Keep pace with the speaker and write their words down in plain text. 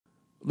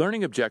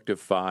Learning Objective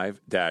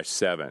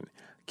 5-7.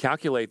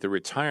 Calculate the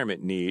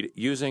retirement need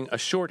using a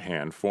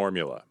shorthand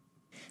formula.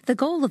 The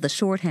goal of the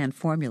shorthand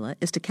formula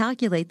is to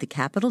calculate the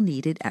capital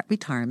needed at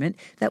retirement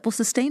that will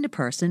sustain a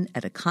person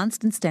at a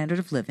constant standard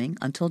of living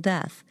until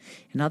death.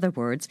 In other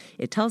words,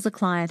 it tells a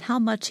client how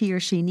much he or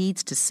she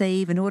needs to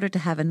save in order to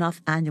have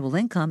enough annual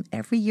income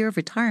every year of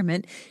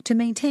retirement to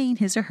maintain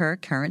his or her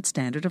current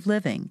standard of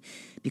living.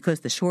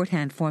 Because the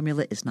shorthand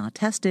formula is not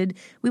tested,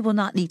 we will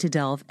not need to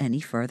delve any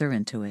further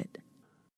into it.